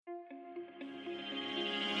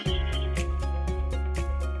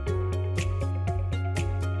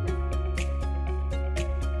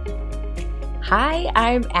Hi,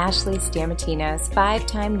 I'm Ashley Stamatinos,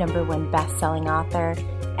 5-time #1 best-selling author,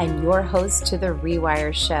 and your host to The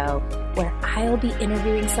Rewire Show, where I'll be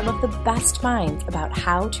interviewing some of the best minds about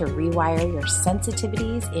how to rewire your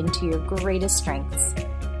sensitivities into your greatest strengths.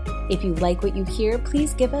 If you like what you hear,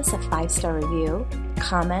 please give us a 5-star review,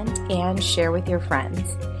 comment, and share with your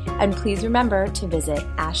friends. And please remember to visit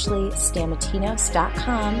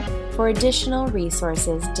ashleystamatinos.com for additional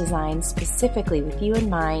resources designed specifically with you in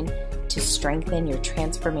mind to strengthen your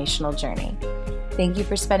transformational journey. Thank you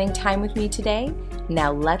for spending time with me today.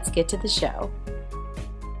 Now let's get to the show.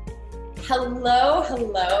 Hello,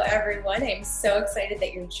 everyone. I'm so excited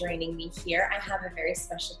that you're joining me here. I have a very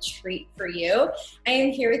special treat for you. I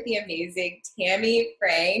am here with the amazing Tammy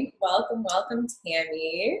Frank. Welcome,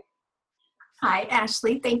 Tammy. Hi,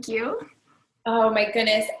 Ashley. Thank you. Oh my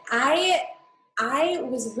goodness. I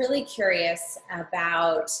was really curious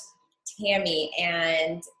about Tammy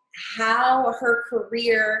and how her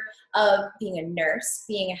career of being a nurse,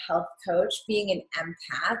 being a health coach, being an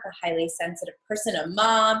empath, a highly sensitive person, a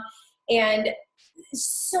mom, and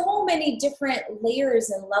so many different layers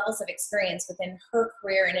and levels of experience within her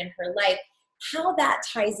career and in her life, how that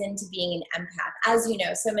ties into being an empath. As you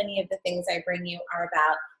know, so many of the things I bring you are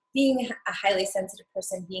about being a highly sensitive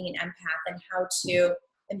person, being an empath, and how to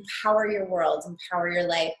empower your world, empower your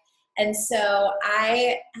life. And so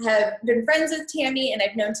I have been friends with Tammy, and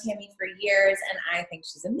I've known Tammy for years, and I think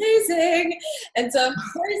she's amazing. And so of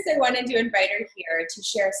course I wanted to invite her here to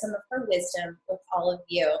share some of her wisdom with all of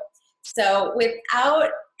you. So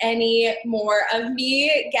without any more of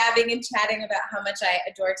me gabbing and chatting about how much I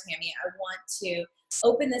adore Tammy, I want to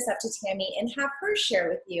open this up to Tammy and have her share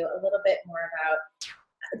with you a little bit more about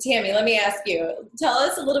Tammy. Let me ask you, tell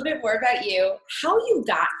us a little bit more about you, how you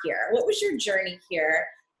got here. What was your journey here?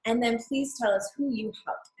 And then please tell us who you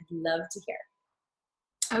helped. I'd love to hear.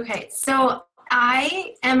 Okay, so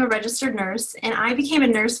I am a registered nurse, and I became a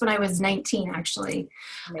nurse when I was 19, actually.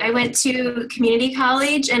 Amazing. I went to community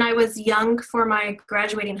college, and I was young for my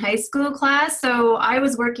graduating high school class, so I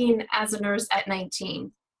was working as a nurse at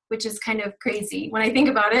 19, which is kind of crazy when I think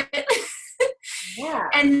about it. Yeah.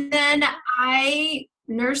 And then I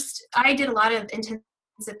did a lot of intensive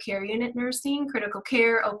care unit nursing, critical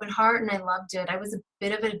care, open heart, and I loved it. I was a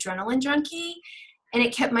bit of an adrenaline junkie, and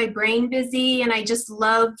it kept my brain busy, and I just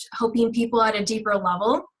loved helping people at a deeper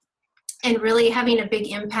level and really having a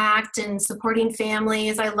big impact and supporting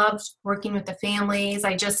families. I loved working with the families.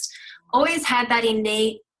 I just always had that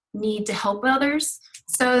innate need to help others.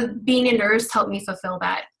 So being a nurse helped me fulfill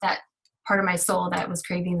that part of my soul that was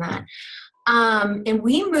craving that. And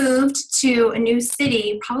we moved to a new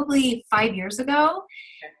city probably 5 years ago.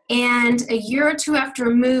 And a year or two after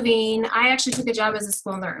moving, I actually took a job as a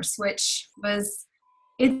school nurse,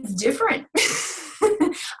 it's different.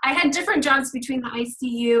 I had different jobs between the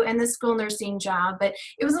ICU and the school nursing job, but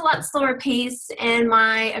it was a lot slower pace. And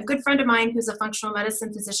a good friend of mine who's a functional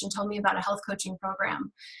medicine physician told me about a health coaching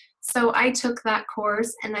program. So I took that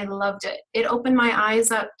course and I loved it. It opened my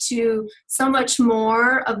eyes up to so much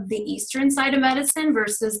more of the Eastern side of medicine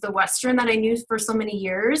versus the Western that I knew for so many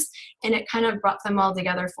years. And it kind of brought them all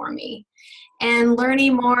together for me. And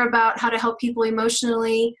learning more about how to help people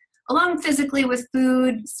emotionally, along physically with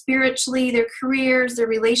food, spiritually, their careers, their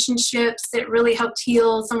relationships, it really helped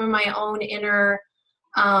heal some of my own inner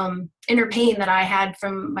pain that I had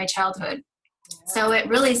from my childhood. So it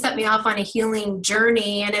really set me off on a healing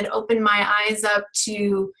journey, and it opened my eyes up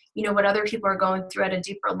to, what other people are going through at a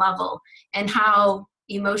deeper level and how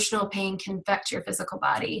emotional pain can affect your physical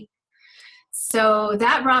body. So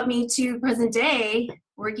that brought me to present day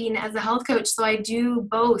working as a health coach. So I do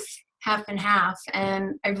both half and half,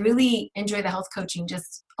 and I really enjoy the health coaching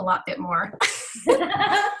just a lot bit more. It's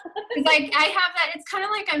kind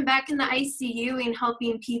of like I'm back in the ICU and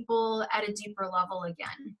helping people at a deeper level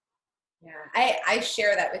again. Yeah, I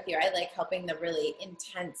share that with you. I like helping the really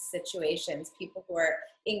intense situations, people who are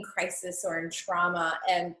in crisis or in trauma.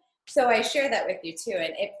 And so I share that with you too.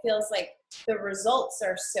 And it feels like the results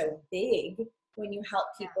are so big when you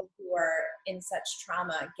help people who are in such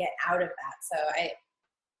trauma get out of that.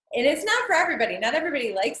 And it's not for everybody. Not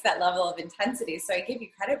everybody likes that level of intensity. So I give you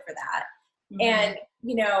credit for that. Mm-hmm. And,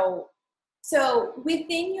 so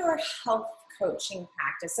within your health coaching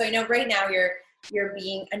practice, so I know right now you're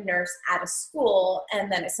being a nurse at a school,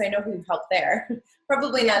 and then, so I know who you've helped there.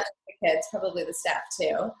 Probably not just the kids, probably the staff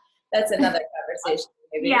too. That's another conversation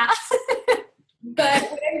maybe. Yeah. But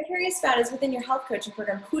what I'm curious about is within your health coaching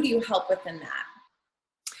program, who do you help within that?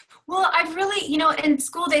 Well, I've really, in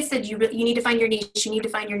school they said you need to find your niche. You need to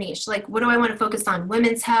find your niche. Like, what do I want to focus on?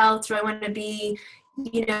 Women's health? Do I want to be,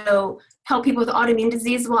 help people with autoimmune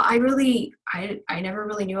disease. Well, I never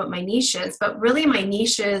really knew what my niche is, but really my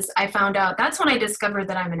niche is, I found out, that's when I discovered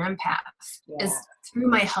that I'm an empath, is through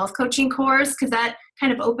my health coaching course, because that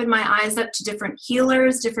kind of opened my eyes up to different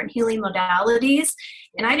healers, different healing modalities.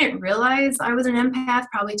 And I didn't realize I was an empath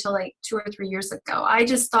probably till like 2 or 3 years ago. I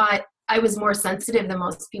just thought I was more sensitive than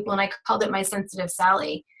most people, and I called it my sensitive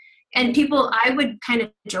Sally. And I would kind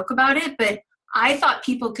of joke about it, but I thought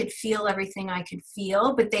people could feel everything I could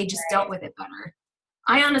feel, but they just dealt with it better.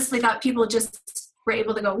 I honestly thought people just were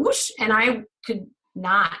able to go whoosh, and I could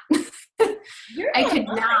not. I could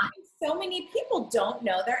not. So many people don't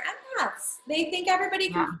know they're empaths. They think everybody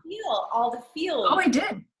can feel all the feels. Oh, I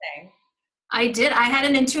did. I did. I had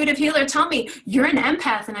an intuitive healer tell me, you're an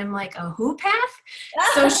empath. And I'm like, a who-path?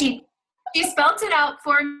 So she spelled it out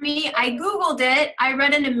for me. I Googled it. I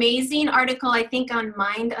read an amazing article, I think, on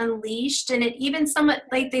Mind Unleashed. And it even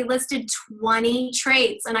they listed 20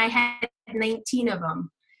 traits, and I had 19 of them.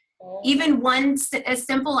 Oh. Even one as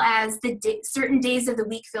simple as certain days of the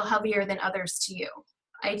week feel heavier than others to you.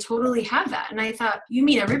 I totally have that. And I thought, you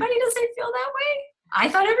mean everybody doesn't feel that way? I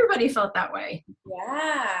thought everybody felt that way.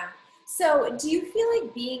 Yeah. So do you feel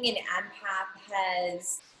like being an empath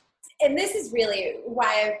has, and this is really why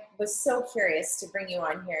I was so curious to bring you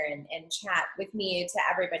on here and chat with me to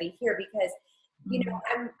everybody here, because,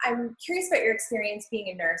 I'm curious about your experience being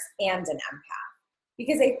a nurse and an empath,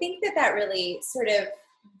 because I think that really sort of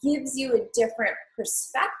gives you a different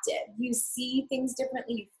perspective. You see things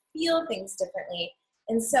differently, you feel things differently.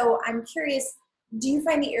 And so I'm curious, do you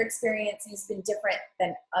find that your experience has been different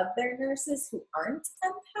than other nurses who aren't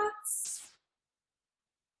empaths?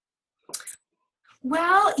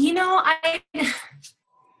 Well,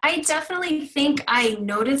 I definitely think I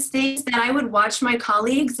noticed things that I would watch my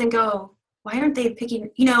colleagues and go, why aren't they picking,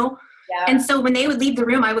 Yeah. And so when they would leave the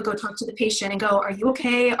room, I would go talk to the patient and go, are you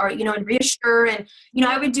okay? Or, and reassure. And,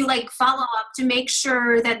 I would do like follow up to make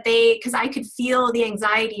sure that because I could feel the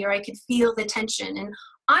anxiety, or I could feel the tension. And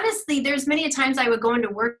honestly, there's many times I would go into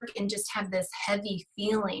work and just have this heavy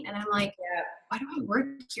feeling. And I'm like, why do I work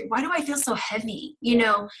here? Why do I feel so heavy?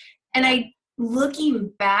 And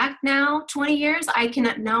looking back now, 20 years, I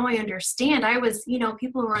understand. I was,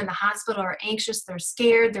 people who are in the hospital are anxious, they're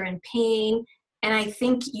scared, they're in pain. And I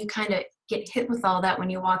think you kind of get hit with all that when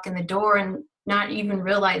you walk in the door and not even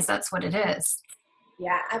realize that's what it is.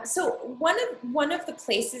 Yeah. So one of the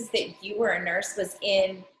places that you were a nurse was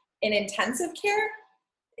in an intensive care.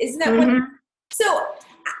 Isn't that what? So,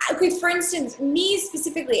 okay, for instance, me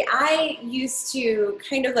specifically, I used to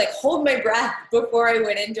kind of like hold my breath before I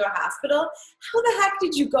went into a hospital. How the heck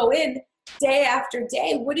did you go in day after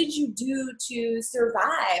day? What did you do to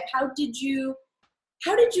survive? How did you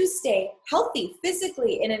stay healthy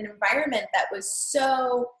physically in an environment that was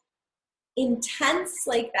so intense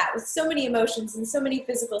like that, with so many emotions and so many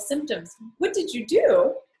physical symptoms? What did you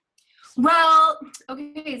do? Well,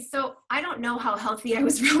 okay, so I don't know how healthy I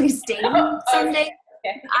was really staying some days.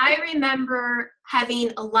 Okay. I remember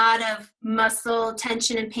having a lot of muscle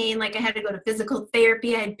tension and pain, like I had to go to physical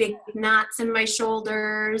therapy. I had big knots in my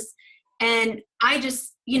shoulders. And I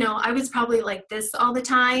just, I was probably like this all the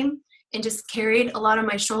time and just carried a lot on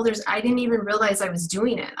my shoulders. I didn't even realize I was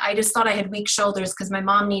doing it. I just thought I had weak shoulders because my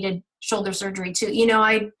mom needed shoulder surgery too.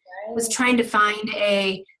 I was trying to find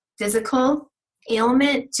a physical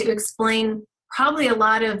ailment to explain probably a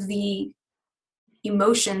lot of the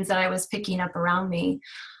emotions that I was picking up around me.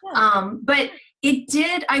 Yeah. But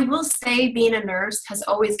I will say, being a nurse has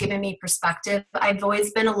always given me perspective. I've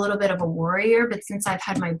always been a little bit of a worrier, but since I've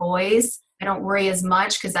had my boys, I don't worry as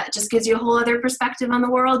much because that just gives you a whole other perspective on the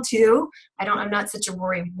world too. I'm not such a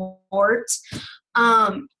worry wart.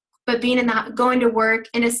 But going to work,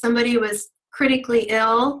 and if somebody was critically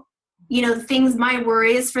ill, my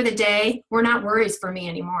worries for the day were not worries for me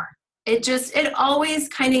anymore. It always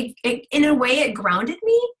in a way, it grounded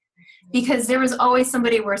me because there was always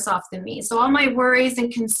somebody worse off than me. So all my worries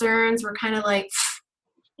and concerns were kind of like,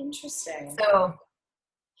 interesting. So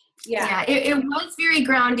yeah, it was very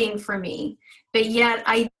grounding for me. But yet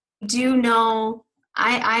I do know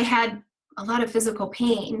I had a lot of physical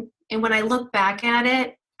pain. And when I look back at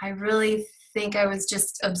it, I really think I was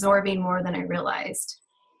just absorbing more than I realized.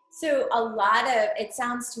 So it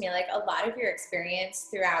sounds to me like a lot of your experience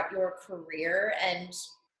throughout your career and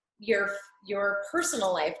your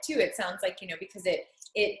personal life too, it sounds like, because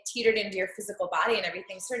it teetered into your physical body and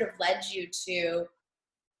everything, sort of led you to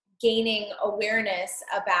gaining awareness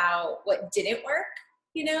about what didn't work,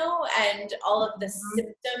 and all of the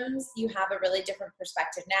symptoms. You have a really different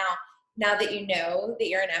perspective now that you know that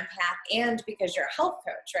you're an empath, and because you're a health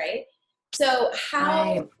coach, right? So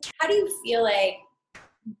how do you feel like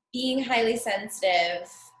being highly sensitive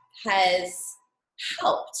has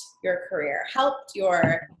helped your career,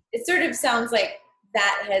 it sort of sounds like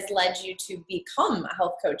that has led you to become a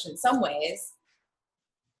health coach in some ways.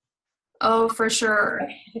 Oh, for sure.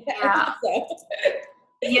 Yeah.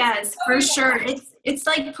 Yes, for sure. It's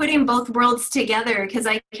like putting both worlds together, because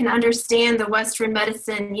I can understand the Western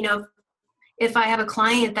medicine. If I have a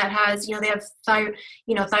client that has, they have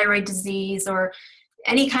thyroid disease or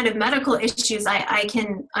any kind of medical issues, I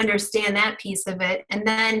can understand that piece of it. And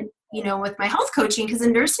then, with my health coaching, because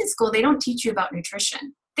in nursing school, they don't teach you about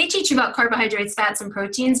nutrition. They teach you about carbohydrates, fats, and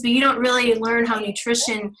proteins, but you don't really learn how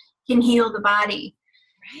nutrition can heal the body.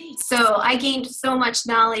 Right. So I gained so much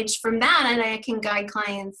knowledge from that, and I can guide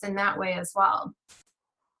clients in that way as well.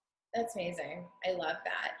 That's amazing. I love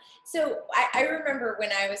that. So I remember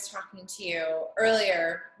when I was talking to you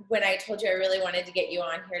earlier, when I told you I really wanted to get you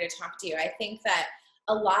on here to talk to you, I think that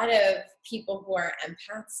a lot of people who are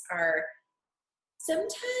empaths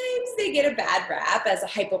sometimes they get a bad rap as a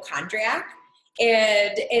hypochondriac.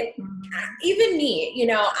 And even me,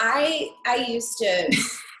 I used to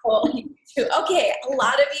okay, a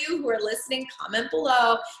lot of you who are listening, comment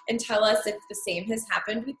below and tell us if the same has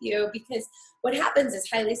happened with you, because what happens is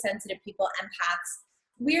highly sensitive people, empaths,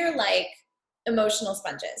 we're like emotional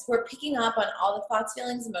sponges. We're picking up on all the thoughts,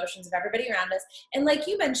 feelings, emotions of everybody around us. And like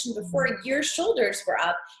you mentioned before, your shoulders were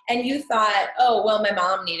up and you thought, oh, well, my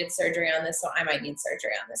mom needed surgery on this, so I might need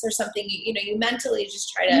surgery on this, or something. You mentally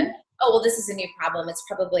just try to, oh, well, this is a new problem. It's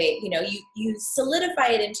probably, you solidify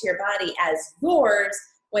it into your body as yours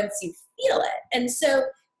once you feel it. And so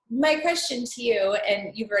my question to you,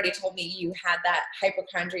 and you've already told me you had that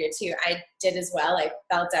hypochondria too. I did as well. I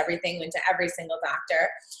felt everything, went to every single doctor.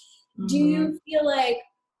 Do you feel like,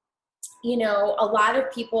 a lot of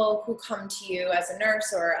people who come to you as a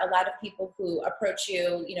nurse, or a lot of people who approach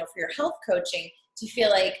you, for your health coaching, do you feel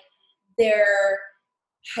like they're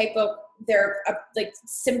like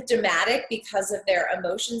symptomatic because of their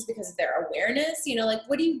emotions, because of their awareness?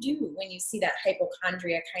 What do you do when you see that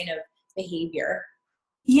hypochondria kind of behavior?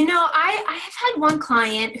 I have had one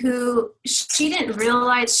client who she didn't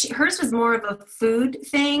realize hers was more of a food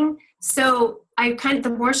thing. So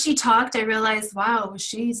the more she talked, I realized, wow,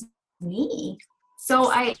 she's me.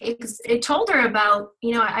 So I told her about,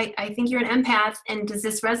 I think you're an empath, and does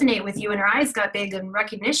this resonate with you? And her eyes got big in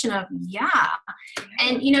recognition of, yeah.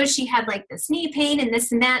 And, she had like this knee pain and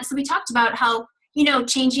this and that. So we talked about how,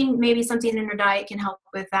 changing maybe something in her diet can help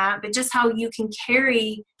with that, but just how you can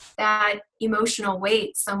carry that emotional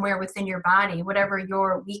weight somewhere within your body, whatever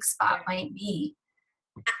your weak spot might be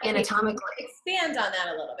anatomically. Expand on that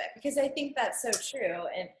a little bit, because I think that's so true.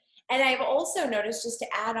 And I've also noticed, just to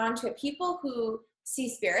add on to it, people who see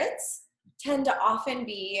spirits tend to often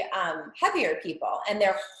be heavier people, and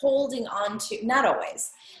they're holding on to, not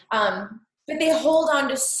always, but they hold on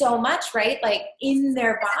to so much, right? Like in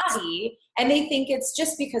their body, and they think it's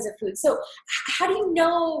just because of food. So how do you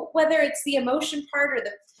know whether it's the emotion part or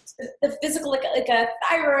the physical, like a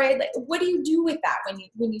thyroid? Like, what do you do with that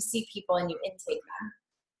when you see people and you intake them?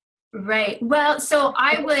 Right. Well, so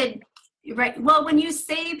Well, when you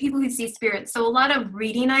say people who see spirits, so a lot of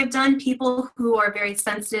reading I've done, people who are very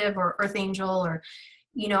sensitive or earth angel or,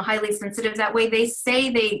 highly sensitive that way, they say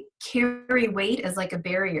they carry weight as like a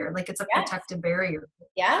barrier, like it's a protective barrier.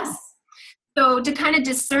 Yes. So to kind of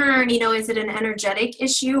discern, is it an energetic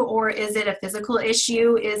issue or is it a physical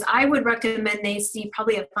issue, is I would recommend they see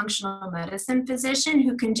probably a functional medicine physician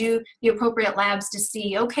who can do the appropriate labs to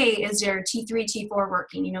see, okay, is your T3, T4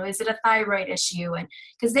 working? Is it a thyroid issue? And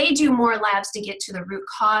because they do more labs to get to the root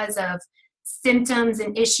cause of symptoms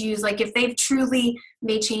and issues. Like if they've truly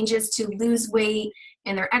made changes to lose weight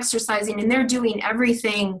and they're exercising and they're doing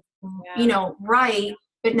everything, right,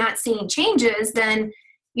 but not seeing changes, then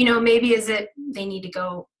maybe is it they need to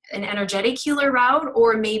go an energetic healer route,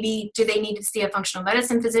 or maybe do they need to see a functional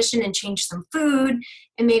medicine physician and change some food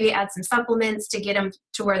and maybe add some supplements to get them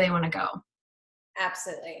to where they want to go?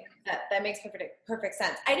 Absolutely. That makes perfect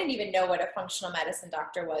sense. I didn't even know what a functional medicine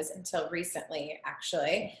doctor was until recently,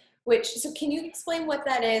 actually. So can you explain what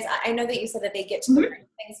that is? I know that you said that they get to the right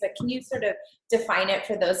things, but can you sort of define it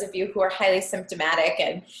for those of you who are highly symptomatic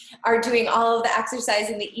and are doing all of the exercise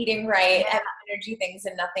and the eating right and the energy things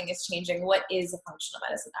and nothing is changing? What is a functional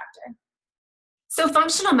medicine doctor? So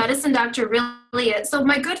functional medicine doctor really is, so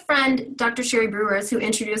my good friend, Dr. Sherry Brewers, who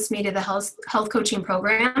introduced me to the health coaching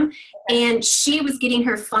program, and she was getting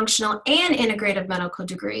her functional and integrative medical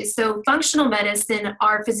degrees. So functional medicine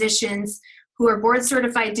are physicians who are board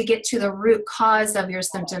certified to get to the root cause of your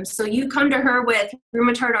symptoms. So you come to her with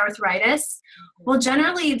rheumatoid arthritis. Well,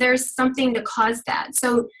 generally there's something to cause that.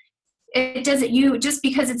 So it doesn't, just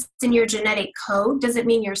because it's in your genetic code doesn't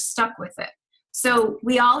mean you're stuck with it. So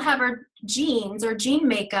we all have our genes or gene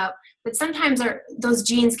makeup, but sometimes those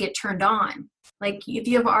genes get turned on. Like if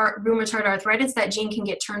you have rheumatoid arthritis, that gene can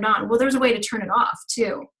get turned on. Well, there's a way to turn it off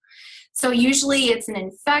too. So usually it's an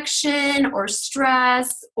infection or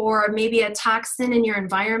stress or maybe a toxin in your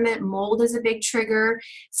environment. Mold is a big trigger.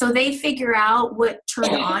 So they figure out what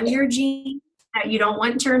turned on your gene that you don't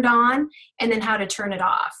want turned on, and then how to turn it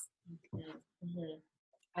off. Mm-hmm.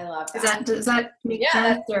 I love that. Does that make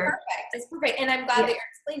sense? That's perfect. It's perfect. And I'm glad that you're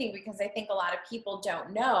explaining, because I think a lot of people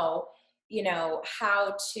don't know,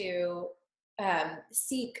 how to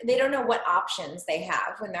seek, they don't know what options they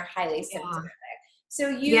have when they're highly symptomatic. So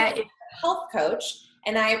you, a health coach,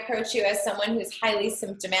 and I approach you as someone who's highly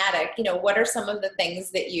symptomatic, what are some of the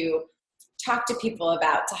things that you talk to people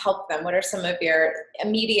about to help them? What are some of your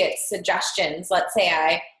immediate suggestions? Let's say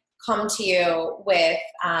I come to you with,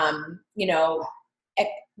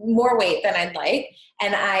 more weight than I'd like,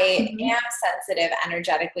 and I am sensitive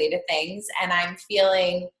energetically to things, and I'm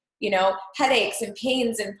feeling, headaches and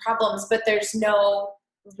pains and problems, but there's no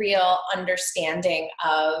real understanding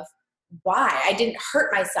of why. I didn't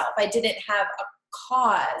hurt myself. I didn't have a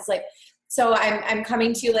cause. So I'm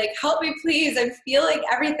coming to you like, help me please. I'm feeling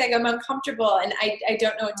everything. I'm uncomfortable, and I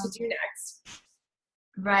don't know what to do next.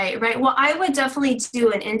 Right. Well, I would definitely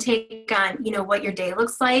do an intake on, what your day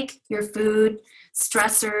looks like, your food,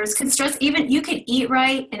 stressors. Because you could eat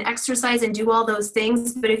right and exercise and do all those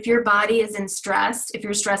things, but if your body is if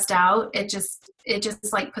you're stressed out, it just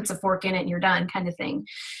like puts a fork in it and you're done, kind of thing.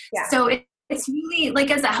 Yeah. So it's really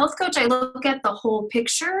like, as a health coach, I look at the whole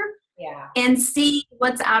picture. Yeah. And see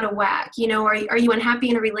what's out of whack. Are you unhappy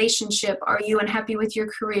in a relationship? Are you unhappy with your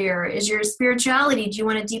career? Is your spirituality? Do you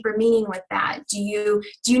want a deeper meaning with that? Do you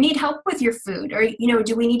need help with your food? Or,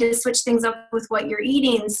 do we need to switch things up with what you're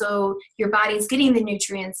eating so your body's getting the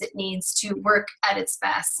nutrients it needs to work at its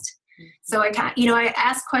best? So I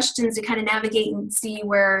ask questions to kind of navigate and see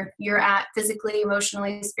where you're at physically,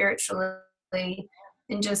 emotionally, spiritually,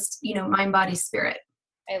 and just, mind, body, spirit.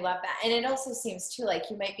 I love that. And it also seems too like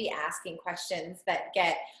you might be asking questions that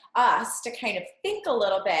get us to kind of think a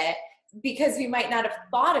little bit, because we might not have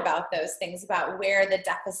thought about those things, about where the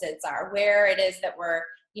deficits are, where it is that we're,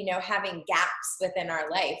 having gaps within our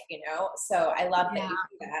life, So I love that you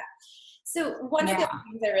do that. So one of the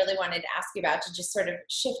things I really wanted to ask you about, to just sort of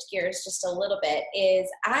shift gears just a little bit, is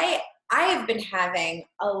I have been having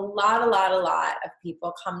a lot of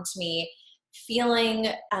people come to me feeling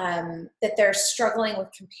that they're struggling with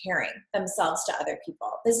comparing themselves to other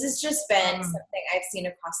people. This has just been something I've seen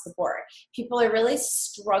across the board. People are really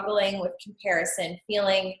struggling with comparison,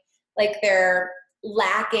 feeling like they're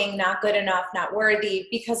lacking, not good enough, not worthy,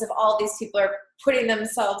 because of all these people are putting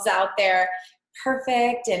themselves out there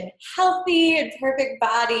perfect and healthy and perfect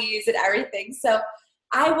bodies and everything. So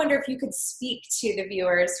I wonder if you could speak to the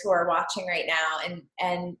viewers who are watching right now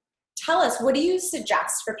and tell us, what do you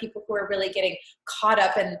suggest for people who are really getting caught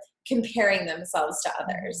up in comparing themselves to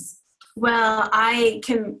others? Well, I'm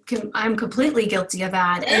completely guilty of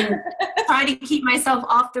that, and try to keep myself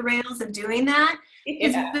off the rails of doing that.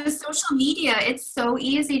 Is the social media. It's so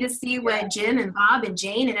easy to see what Jim and Bob and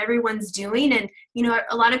Jane and everyone's doing. And,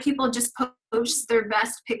 a lot of people just post their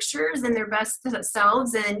best pictures and their best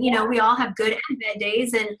selves. And, we all have good and bad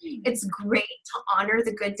days, and it's great to honor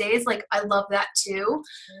the good days. Like, I love that too.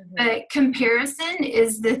 But comparison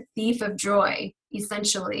is the thief of joy,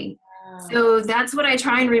 essentially. So that's what I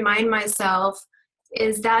try and remind myself,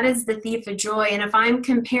 is that is the thief of joy. And if I'm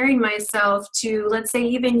comparing myself to, let's say,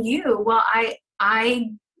 even you, well,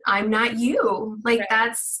 I'm not you. Like,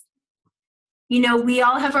 that's, we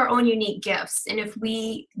all have our own unique gifts. And if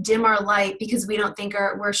we dim our light because we don't think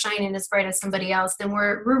we're shining as bright as somebody else, then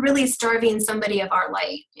we're really starving somebody of our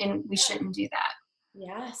light, and we shouldn't do that.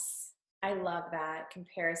 Yes. I love that.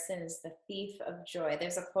 Comparison is the thief of joy.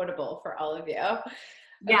 There's a quotable for all of you.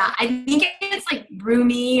 Yeah, I think it's like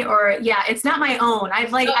Rumi, or it's not my own. I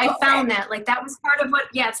found that, like, that was part of what,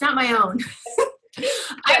 it's not my own.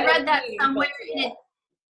 I read that somewhere, and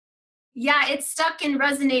it stuck and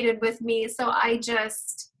resonated with me. So I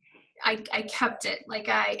kept it.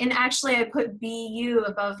 And actually I put BU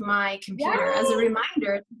above my computer as a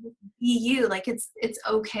reminder to be you. Like, it's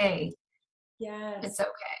okay. Yes. It's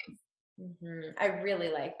okay. Mm-hmm. I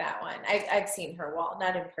really like that one. I've seen her wall,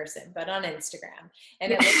 not in person, but on Instagram,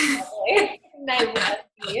 and it looks lovely. And I love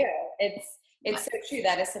you. It's so true.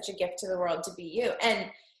 That is such a gift to the world, to be you.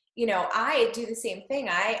 And I do the same thing.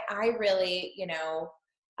 I really,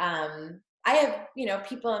 I have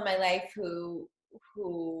people in my life who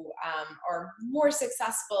or more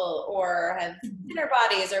successful or have thinner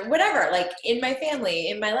bodies or whatever, like in my family,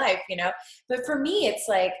 in my life, but for me, it's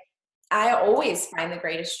like, I always find the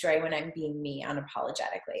greatest joy when I'm being me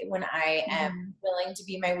unapologetically, when I am willing to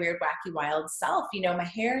be my weird, wacky, wild self. My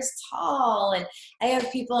hair is tall, and I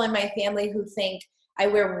have people in my family who think I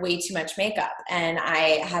wear way too much makeup and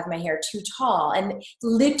I have my hair too tall. And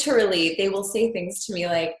literally they will say things to me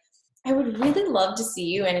like, I would really love to see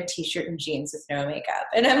you in a t-shirt and jeans with no makeup.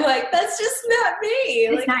 And I'm like, that's just not me.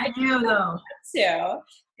 It's not you though.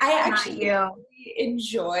 I actually really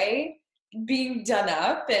enjoy being done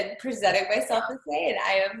up and presenting myself this way. And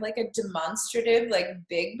I am like a demonstrative, like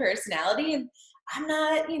big personality. And I'm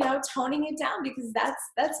not, toning it down because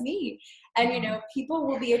that's me. And, people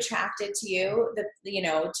will be attracted to you,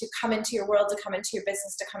 to come into your world, to come into your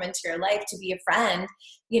business, to come into your life, to be a friend,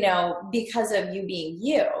 because of you being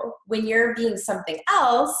you. When you're being something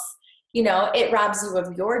else, it robs you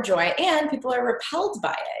of your joy, and people are repelled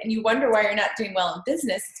by it. And you wonder why you're not doing well in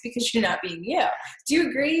business. It's because you're not being you. Do you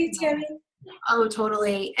agree, Tammy? Oh,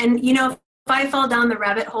 totally. And, if I fall down the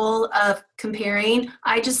rabbit hole of comparing,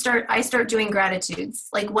 I start doing gratitudes,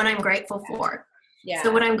 like what I'm grateful for. Yeah.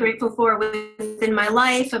 So what I'm grateful for within my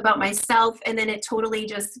life, about myself, and then it totally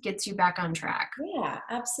just gets you back on track. Yeah,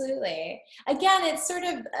 absolutely. Again, it's sort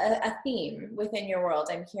of a theme within your world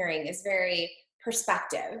I'm hearing is very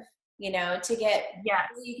perspective, to get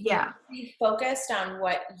really focused on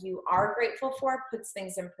what you are grateful for, puts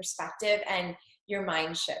things in perspective, and your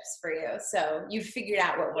mind shifts for you. So you've figured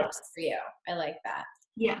out what works for you. I like that.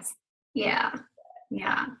 Yes. Yeah.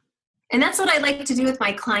 Yeah. And that's what I like to do with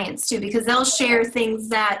my clients too, because they'll share things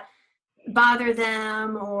that bother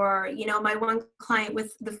them, or, my one client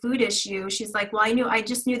with the food issue, she's like, well, I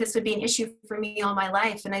just knew this would be an issue for me all my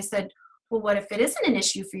life. And I said, well, what if it isn't an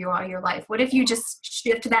issue for you all your life? What if you just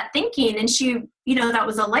shift that thinking? And she, that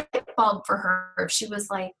was a light bulb for her. She was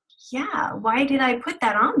like, yeah, why did I put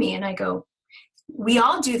that on me? And I go, we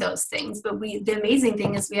all do those things, but the amazing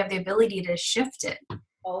thing is we have the ability to shift it.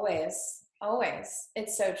 Always.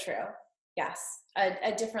 It's so true. Yes.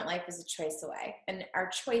 A different life is a choice away. And our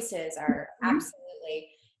choices are absolutely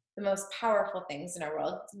the most powerful things in our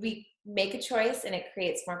world. We make a choice and it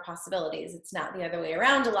creates more possibilities. It's not the other way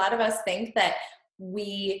around. A lot of us think that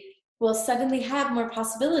we will suddenly have more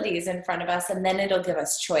possibilities in front of us and then it'll give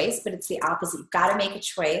us choice, but it's the opposite. You've got to make a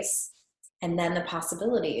choice and then the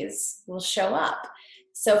possibilities will show up.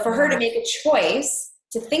 So for her to make a choice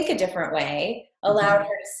to think a different way allowed her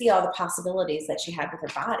to see all the possibilities that she had with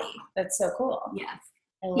her body. That's so cool. Yes.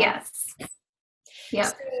 Yes. Yeah.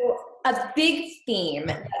 So a big theme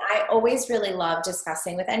that I always really love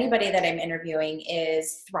discussing with anybody that I'm interviewing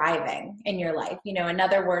is thriving in your life.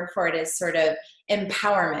 Another word for it is sort of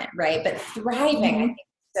empowerment, right? But thriving, I think,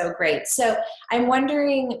 is so great. So I'm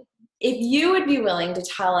wondering if you would be willing to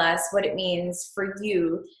tell us what it means for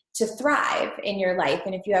you to thrive in your life,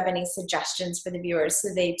 and if you have any suggestions for the viewers so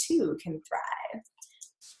they too can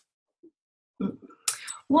thrive.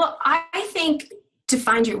 Well, I think to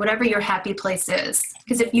find whatever your happy place is,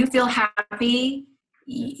 because if you feel happy,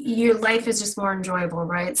 your life is just more enjoyable,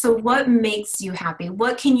 right? So what makes you happy?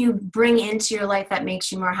 What can you bring into your life that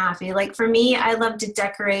makes you more happy? Like for me, I love to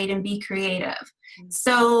decorate and be creative.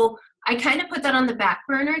 So I kind of put that on the back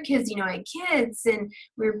burner because, I had kids and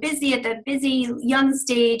we were busy at that busy young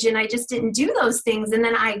stage and I just didn't do those things. And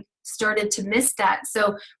then I started to miss that.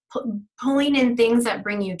 So pulling in things that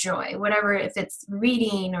bring you joy, whatever, if it's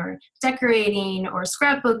reading or decorating or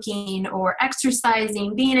scrapbooking or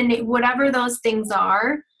exercising, whatever those things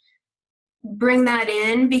are, bring that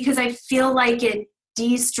in because I feel like it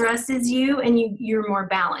de-stresses you and you're more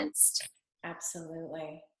balanced.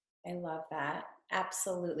 Absolutely. I love that.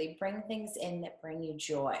 Absolutely. Bring things in that bring you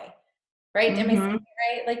joy. Right? Am I saying it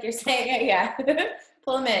right? Like you're saying it? Yeah.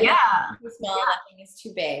 Pull them in. Yeah. Too small, nothing is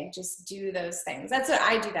too big. Just do those things. That's what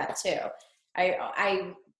I do that too.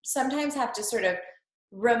 I sometimes have to sort of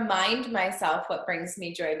remind myself what brings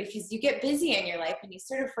me joy because you get busy in your life and you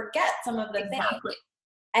sort of forget some of the things.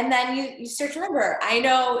 And then you start to remember. I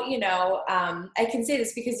know, I can say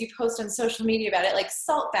this because you post on social media about it, like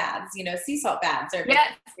salt baths, sea salt baths are good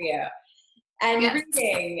for you. And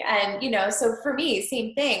reading and, so for me,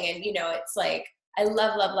 same thing. And, it's like, I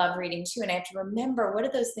love reading too. And I have to remember what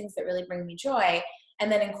are those things that really bring me joy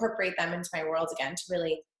and then incorporate them into my world again to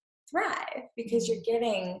really thrive because you're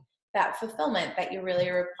getting that fulfillment that you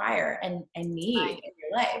really require and need in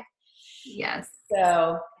your life. Yes.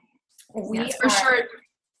 So for sure.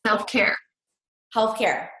 Self-care.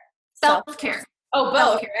 Healthcare. Self-care. Oh,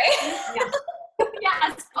 both, right? Yeah.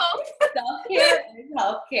 Yes, both. Self-care and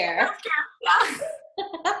healthcare. Healthcare,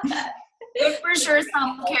 yeah. But for sure,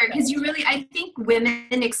 self-care, because I think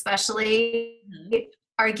women especially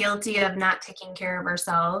are guilty of not taking care of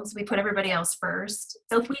ourselves. We put everybody else first.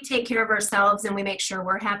 So if we take care of ourselves and we make sure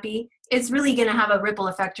we're happy, it's really going to have a ripple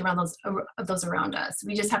effect around those around us.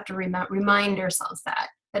 We just have to remind ourselves that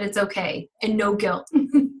it's okay and no guilt.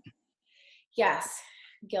 Yes.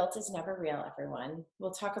 Guilt is never real, everyone.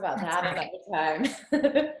 We'll talk about That's that right. another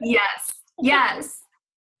time. Yes.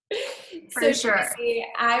 For So sure. Tracy,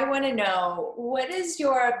 I want to know, what is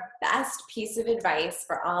your best piece of advice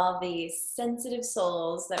for all these sensitive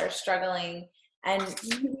souls that are struggling and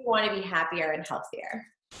really want to be happier and healthier?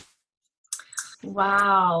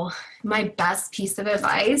 Wow. My best piece of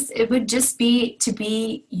advice, it would just be to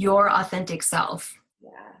be your authentic self.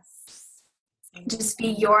 Yes. Just be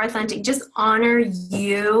your authentic, just honor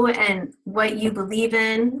you and what you believe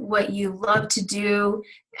in, what you love to do,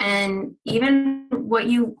 and even what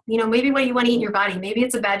maybe what you want to eat in your body. Maybe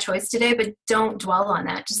it's a bad choice today, but don't dwell on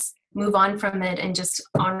that. Just move on from it and just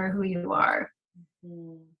honor who you are.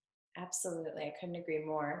 Absolutely. I couldn't agree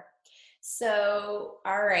more. So,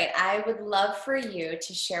 all right. I would love for you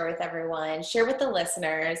to share with everyone, share with the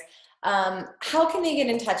listeners, how can they get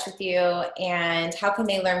in touch with you and how can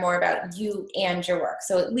they learn more about you and your work?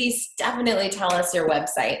 So at least definitely tell us your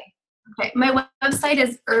website. Okay. My website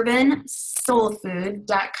is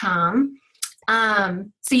urbansoulfood.com.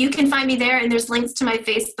 So you can find me there, and there's links to my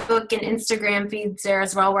Facebook and Instagram feeds there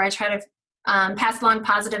as well, where I try to pass along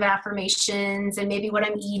positive affirmations and maybe what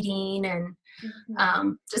I'm eating and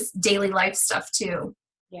just daily life stuff too.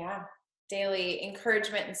 Yeah. Daily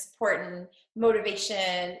encouragement and support and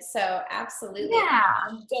motivation. So absolutely. Yeah.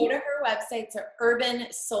 Go to her website. So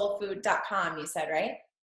urbansoulfood.com, you said, right?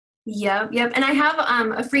 Yep. And I have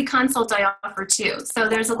a free consult I offer too. So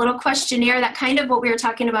there's a little questionnaire that kind of what we were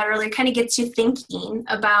talking about earlier kind of gets you thinking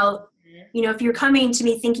about, if you're coming to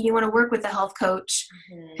me thinking you want to work with a health coach,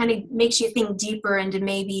 kind of makes you think deeper into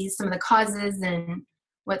maybe some of the causes and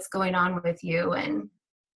what's going on with you. And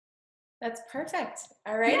that's perfect.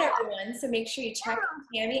 All right, everyone. So make sure you check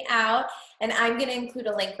Tammy out. And I'm going to include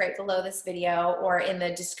a link right below this video or in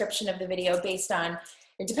the description of the video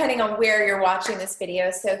depending on where you're watching this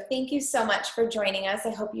video. So thank you so much for joining us.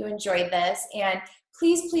 I hope you enjoyed this. And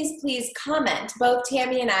please, please, please comment. Both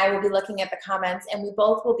Tammy and I will be looking at the comments and we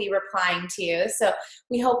both will be replying to you. So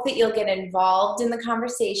we hope that you'll get involved in the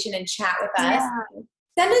conversation and chat with us. Yeah.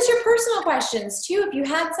 Send us your personal questions too. If you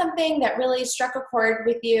had something that really struck a chord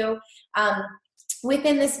with you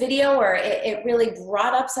within this video, or it really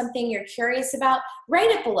brought up something you're curious about,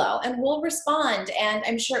 write it below and we'll respond. And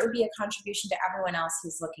I'm sure it would be a contribution to everyone else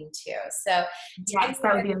who's looking too. So yes,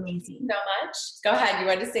 that would be amazing. So much. Go ahead. You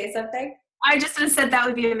want to say something? I just said that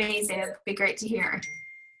would be amazing. It would be great to hear.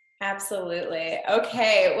 Absolutely.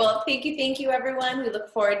 Okay. Well, thank you, everyone. We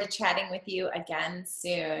look forward to chatting with you again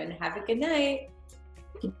soon. Have a good night.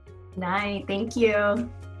 Good night. Thank you.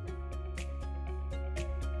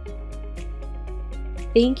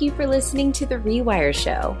 Thank you for listening to The Rewire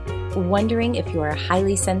Show. Wondering if you're a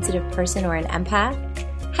highly sensitive person or an empath?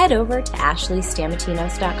 Head over to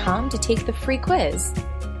ashleystamatinos.com to take the free quiz.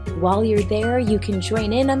 While you're there, you can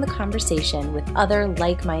join in on the conversation with other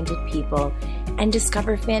like-minded people and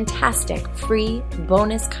discover fantastic free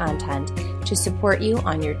bonus content to support you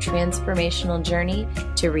on your transformational journey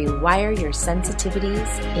to rewire your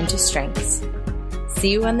sensitivities into strengths.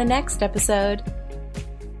 See you on the next episode.